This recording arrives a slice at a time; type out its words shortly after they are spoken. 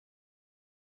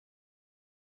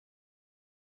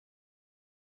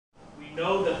We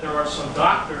know that there are some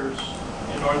doctors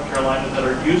in North Carolina that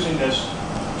are using this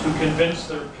to convince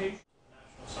their patients. The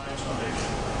National Science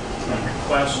Foundation and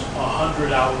request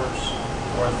 100 hours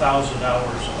or 1,000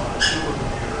 hours on a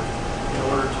supercomputer in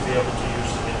order to be able to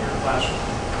use them in your classroom.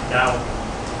 Now,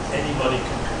 anybody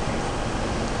can compute.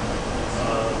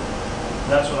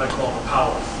 That's what I call the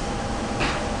power.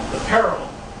 The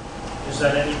peril is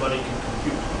that anybody can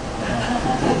compute.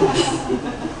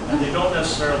 And they don't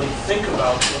necessarily think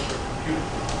about what they're computing.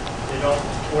 They don't,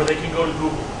 or they can go to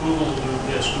Google. Google will do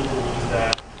this, Google will do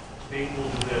that. Bing will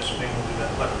do this, Bing will do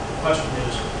that. But the question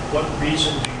is, what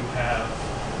reason do you have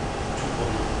to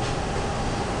believe?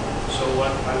 So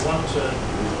what I want to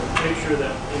make sure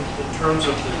that in terms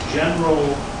of the general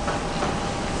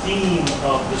theme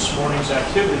of this morning's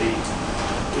activity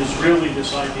is really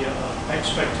this idea of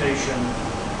expectation,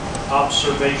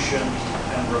 observation,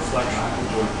 and reflection.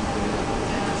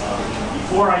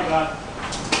 Before I got a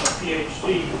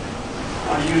PhD,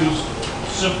 I used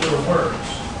simpler words.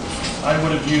 I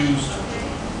would have used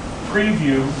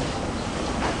preview,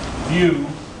 view,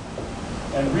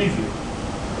 and review,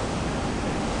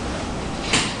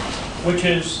 which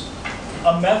is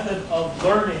a method of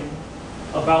learning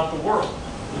about the world.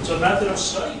 It's a method of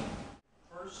study.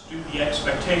 First, do the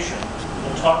expectation.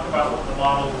 We'll talk about what the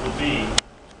model will be.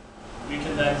 We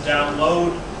can then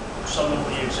download some of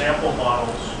the example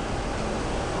models,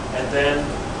 and then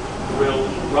we'll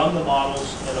run the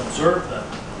models and observe them.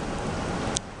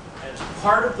 And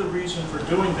part of the reason for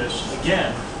doing this,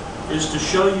 again, is to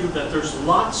show you that there's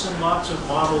lots and lots of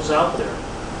models out there.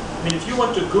 I mean, if you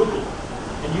went to Google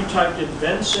and you typed in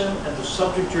Vensim and the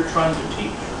subject you're trying to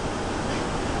teach,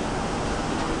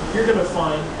 you're going to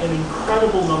find an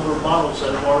incredible number of models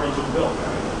that have already been built.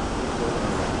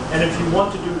 And if you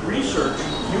want to do research,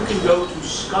 you can go to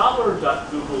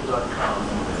scholar.google.com,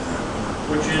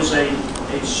 which is a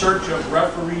search of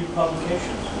refereed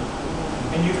publications.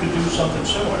 And you could do something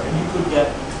similar. And you could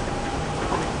get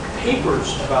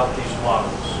papers about these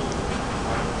models.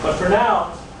 But for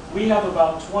now, we have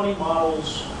about 20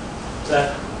 models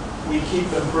that we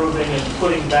keep improving and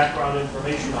putting background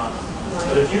information on.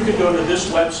 But if you could go to this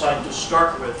website to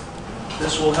start with,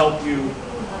 this will help you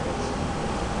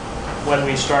when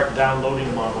we start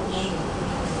downloading models.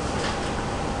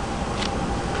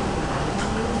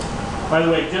 By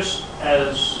the way, just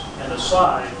as an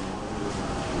aside,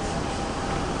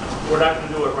 we're not going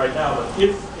to do it right now, but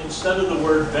if instead of the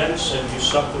word Vensim you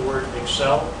stuck the word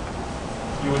Excel,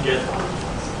 you would get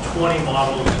 20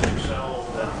 models in Excel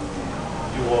that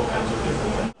do all kinds of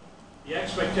different things. The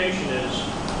expectation is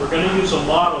we're going to use a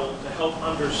model to help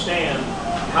understand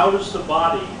how does the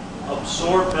body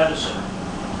absorb medicine.